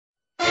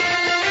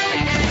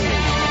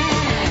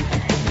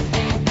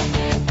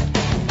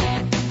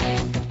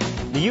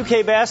The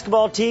UK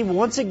basketball team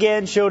once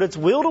again showed its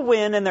will to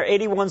win in their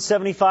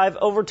 81-75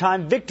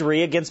 overtime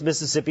victory against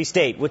Mississippi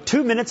State. With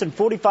 2 minutes and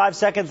 45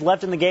 seconds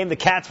left in the game, the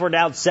Cats were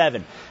down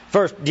 7.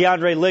 First,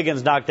 DeAndre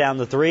Liggins knocked down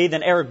the 3.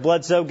 Then Eric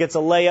Bledsoe gets a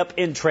layup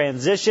in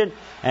transition.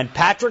 And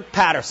Patrick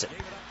Patterson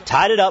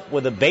tied it up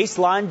with a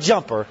baseline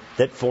jumper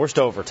that forced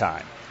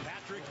overtime.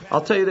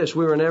 I'll tell you this,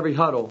 we were in every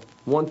huddle.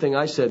 One thing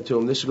I said to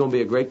them, this is going to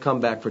be a great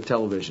comeback for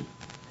television.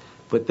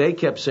 But they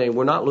kept saying,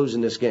 we're not losing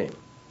this game.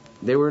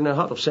 They were in a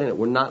huddle saying it,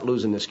 we're not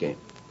losing this game.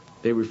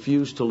 They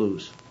refused to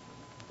lose.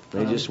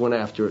 They just went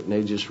after it, and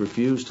they just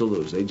refused to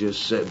lose. They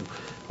just said,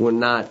 we're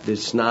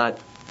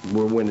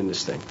winning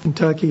this thing.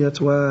 Kentucky, that's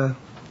why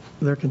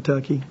they're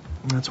Kentucky.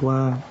 That's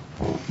why,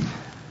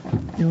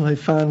 they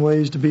find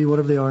ways to be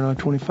whatever they are now,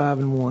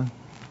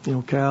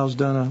 25-1. Cal's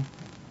done an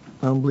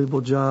unbelievable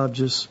job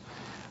just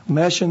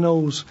meshing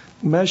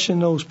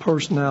those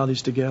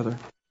personalities together.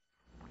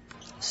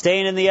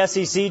 Staying in the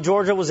SEC,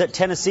 Georgia was at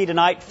Tennessee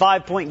tonight.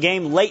 5-point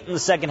game late in the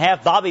second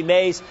half. Bobby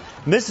Mays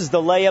misses the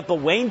layup,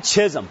 but Wayne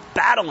Chisholm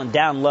battling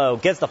down low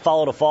gets the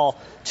follow to fall.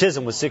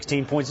 Chisholm with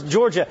 16 points.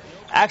 Georgia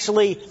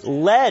actually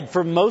led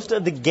for most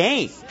of the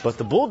game, but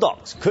the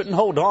Bulldogs couldn't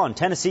hold on.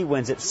 Tennessee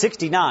wins it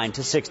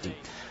 69-60.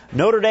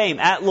 Notre Dame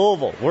at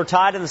Louisville. We're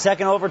tied in the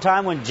second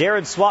overtime when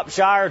Jared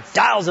Swapshire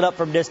dials it up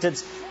from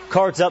distance.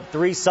 Cards up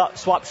 3,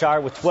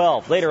 Swapshire with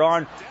 12. Later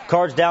on,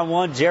 Cards down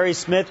 1. Jerry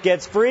Smith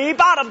gets free.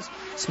 Bottoms.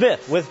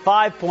 Smith with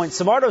 5 points.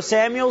 Samardo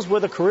Samuels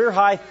with a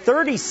career-high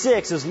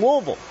 36 as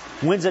Louisville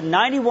wins a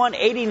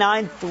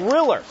 91-89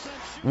 thriller.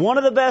 One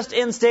of the best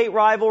in-state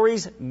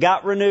rivalries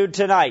got renewed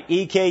tonight.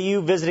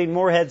 EKU visiting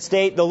Morehead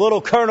State. The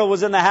little colonel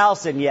was in the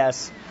house, and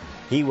yes,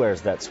 he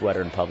wears that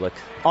sweater in public.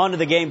 On to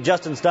the game,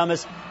 Justin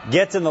Stummis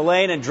gets in the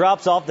lane and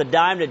drops off the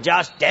dime to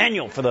Josh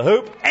Daniel for the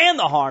hoop and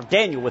the harm.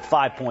 Daniel with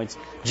 5 points.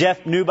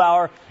 Jeff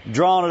Neubauer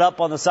drawing it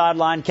up on the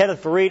sideline.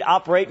 Kenneth Fareed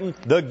operating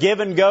the give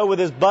and go with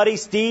his buddy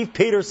Steve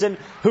Peterson,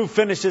 who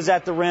finishes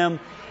at the rim.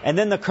 And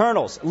then the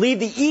Colonels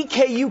leave the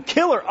EKU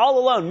killer all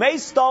alone.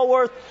 Mace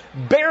Stallworth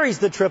buries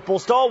the triple.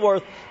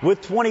 Stallworth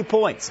with 20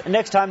 points.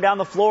 Next time down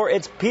the floor,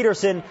 it's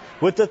Peterson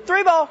with the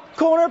 3-ball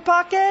corner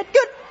pocket.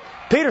 Good.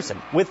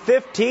 Peterson with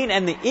 15,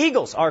 and the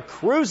Eagles are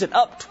cruising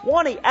up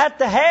 20 at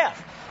the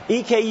half.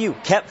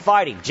 EKU kept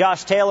fighting.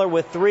 Josh Taylor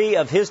with 3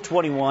 of his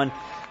 21.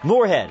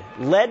 Moorhead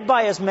led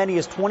by as many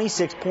as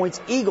 26 points.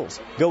 Eagles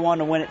go on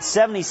to win it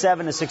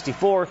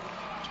 77-64.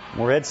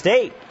 Moorhead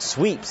State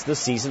sweeps the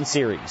season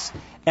series.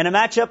 In a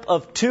matchup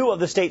of 2 of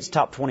the state's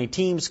top 20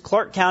 teams,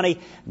 Clark County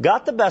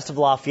got the best of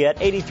Lafayette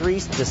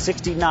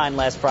 83-69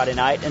 last Friday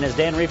night. And as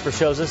Dan Reefer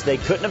shows us, they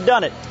couldn't have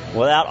done it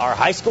without our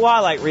high school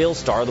highlight reel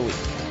star of the week.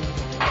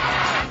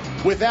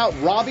 Without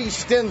Robbie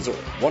Stenzel,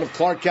 one of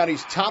Clark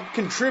County's top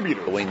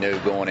contributors. We knew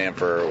going in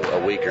for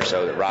a week or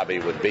so that Robbie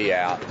would be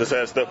out. Just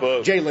had to step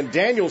up. Jalen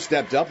Daniels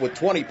stepped up with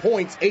 20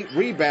 points, 8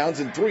 rebounds,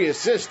 and 3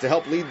 assists to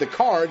help lead the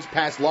Cards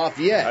past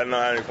Lafayette. I didn't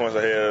know how many points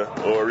I had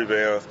or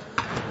rebounds.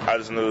 I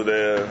just knew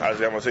that I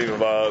just got my team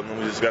involved and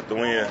we just got the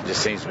win.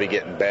 Just seems to be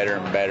getting better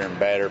and better and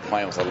better,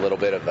 playing with a little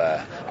bit of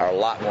a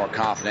lot more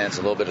confidence,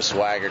 a little bit of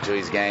swagger to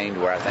his game,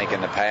 where I think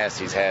in the past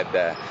he's had,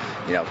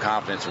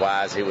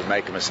 confidence-wise, he would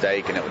make a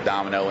mistake and it would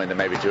domino into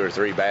maybe 2 or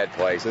 3 bad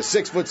plays. The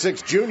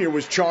 6'6" junior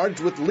was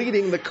charged with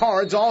leading the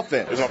Cards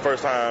offense. It's my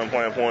first time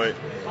playing point.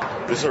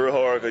 This is real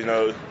hard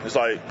because, it's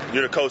like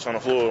you're the coach on the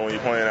floor when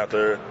you're playing out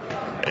there.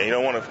 And you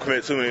don't want to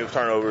commit too many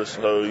turnovers,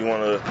 so you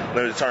want to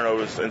limit the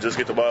turnovers and just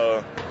get the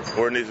ball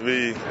where it needs to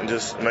be and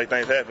just make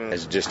things happen.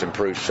 It's just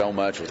improved so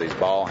much with his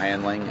ball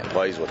handling. It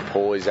plays with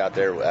poise out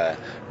there,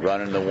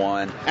 running the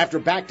one. After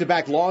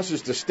back-to-back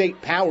losses to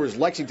state powers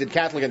Lexington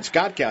Catholic and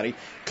Scott County,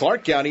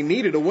 Clark County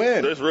needed a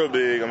win. It's real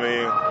big.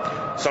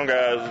 Some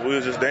guys, we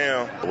was just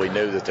down. We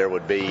knew that there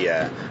would be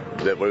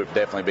that would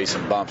definitely be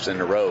some bumps in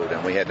the road,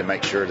 and we had to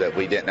make sure that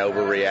we didn't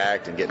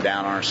overreact and get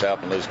down on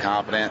ourselves and lose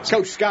confidence.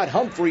 Coach Scott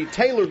Humphrey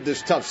tailored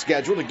this tough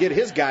schedule to get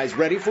his guys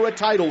ready for a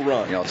title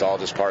run. It's all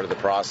just part of the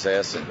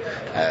process and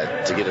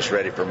to get us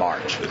ready for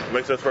March. It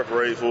makes us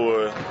preparate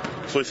for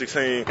Sweet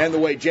 16. And the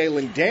way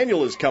Jalen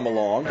Daniel has come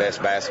along.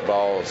 Best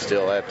basketball is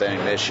still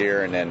happening this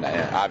year, and then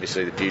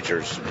obviously the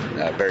future's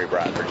very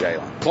bright for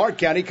Jalen. Clark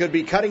County could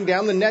be cutting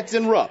down the nets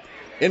in Rupp.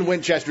 In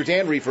Winchester,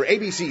 Dan Reefer,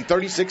 ABC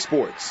 36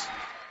 Sports.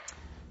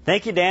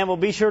 Thank you, Dan. We'll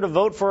be sure to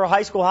vote for a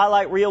high school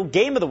highlight reel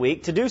game of the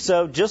week. To do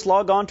so, just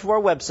log on to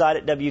our website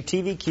at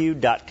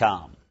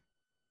WTVQ.com.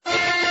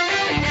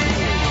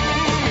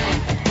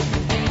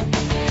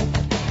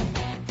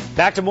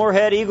 Back to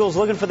Moorhead. Eagles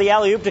looking for the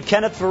alley-oop to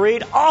Kenneth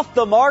Fareed. Off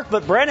the mark,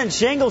 but Brennan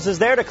Shingles is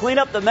there to clean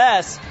up the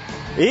mess.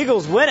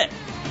 Eagles win it.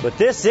 But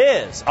this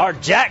is our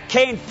Jack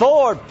Kane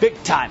Ford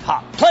big-time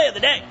hot play of the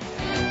day.